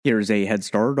Here's a head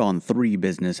start on 3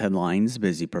 business headlines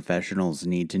busy professionals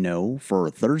need to know for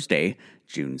Thursday,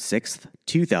 June 6th,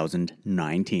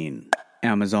 2019.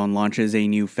 Amazon launches a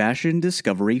new fashion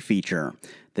discovery feature.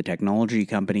 The technology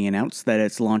company announced that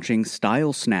it's launching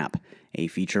Style Snap, a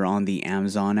feature on the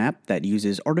Amazon app that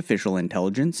uses artificial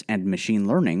intelligence and machine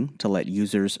learning to let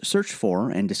users search for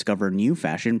and discover new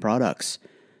fashion products.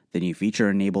 The new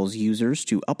feature enables users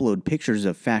to upload pictures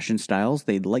of fashion styles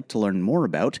they'd like to learn more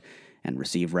about and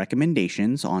receive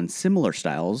recommendations on similar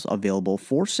styles available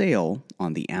for sale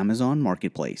on the Amazon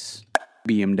Marketplace.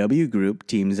 BMW Group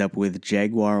teams up with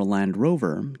Jaguar Land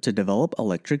Rover to develop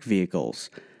electric vehicles.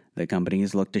 The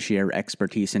companies look to share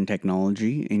expertise in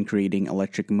technology in creating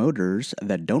electric motors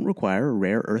that don't require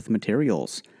rare earth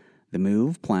materials. The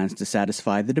move plans to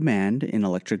satisfy the demand in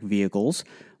electric vehicles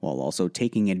while also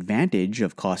taking advantage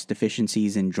of cost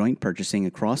efficiencies in joint purchasing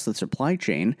across the supply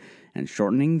chain and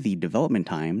shortening the development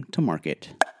time to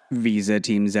market. Visa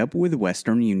teams up with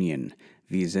Western Union.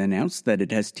 Visa announced that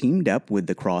it has teamed up with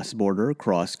the cross-border,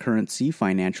 cross-currency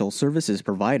financial services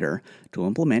provider to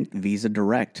implement Visa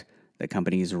Direct, the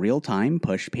company's real-time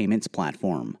push payments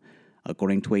platform.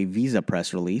 According to a Visa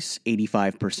press release,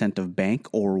 85% of bank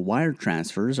or wire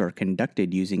transfers are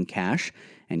conducted using cash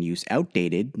and use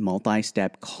outdated,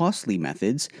 multi-step, costly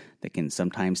methods that can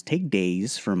sometimes take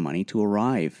days for money to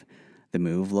arrive. The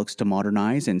move looks to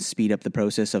modernize and speed up the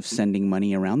process of sending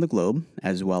money around the globe,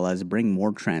 as well as bring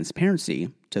more transparency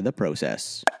to the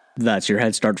process. That's your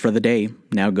head start for the day.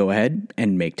 Now go ahead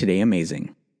and make today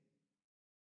amazing.